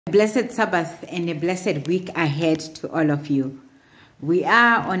Blessed Sabbath and a blessed week ahead to all of you. We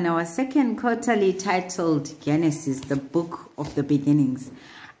are on our second quarterly titled Genesis, the book of the beginnings.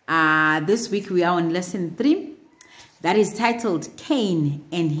 This week we are on lesson 3 that is titled Cain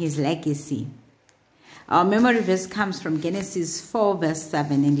and his legacy. Our memory verse comes from Genesis 4 verse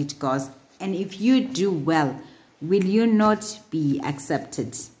 7, and it goes, "And if you do well, will you not be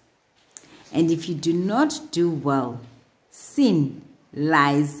accepted? And if you do not do well, sin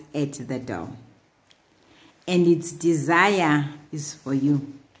lies at the door, and its desire is for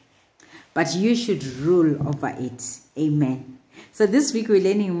you, but you should rule over it." Amen. So this week we're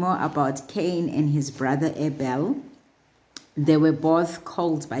learning more about Cain and his brother Abel. They were both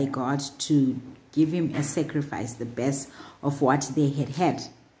called by God to give him a sacrifice, the best of what they had had.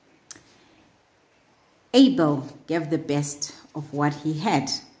 Abel gave the best of what he had,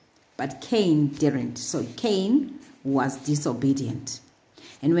 but Cain didn't. So Cain was disobedient.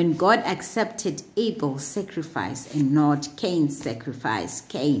 And when God accepted Abel's sacrifice and not Cain's sacrifice,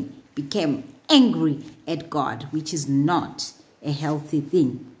 Cain became angry at God, which is not a healthy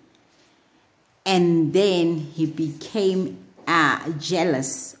thing. And then he became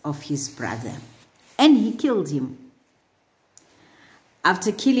jealous of his brother, and he killed him.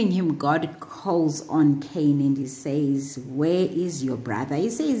 After killing him, God calls on Cain and he says, "Where is your brother?" He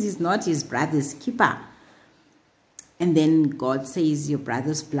says he's not his brother's keeper. And then God says, "Your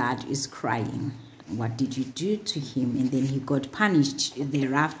brother's blood is crying. What did you do to him?" And then he got punished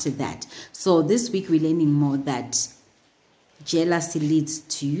thereafter that. So this week we're learning more that jealousy leads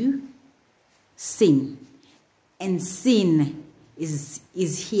to sin. And sin is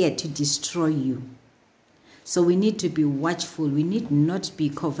here to destroy you. So we need to be watchful. We need not be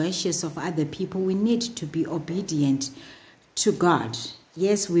covetous of other people. We need to be obedient to God.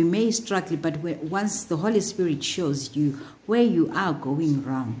 Yes, we may struggle, but once the Holy Spirit shows you where you are going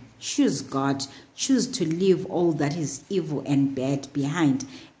wrong, choose God. Choose to leave all that is evil and bad behind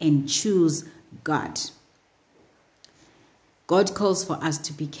and choose God. God calls for us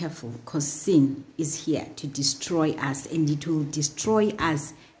to be careful because sin is here to destroy us, and it will destroy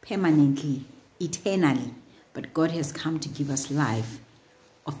us permanently, eternally. But God has come to give us life,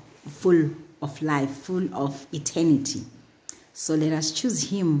 full of eternity. So let us choose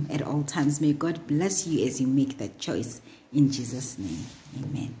him at all times. May God bless you as you make that choice. In Jesus' name,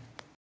 amen.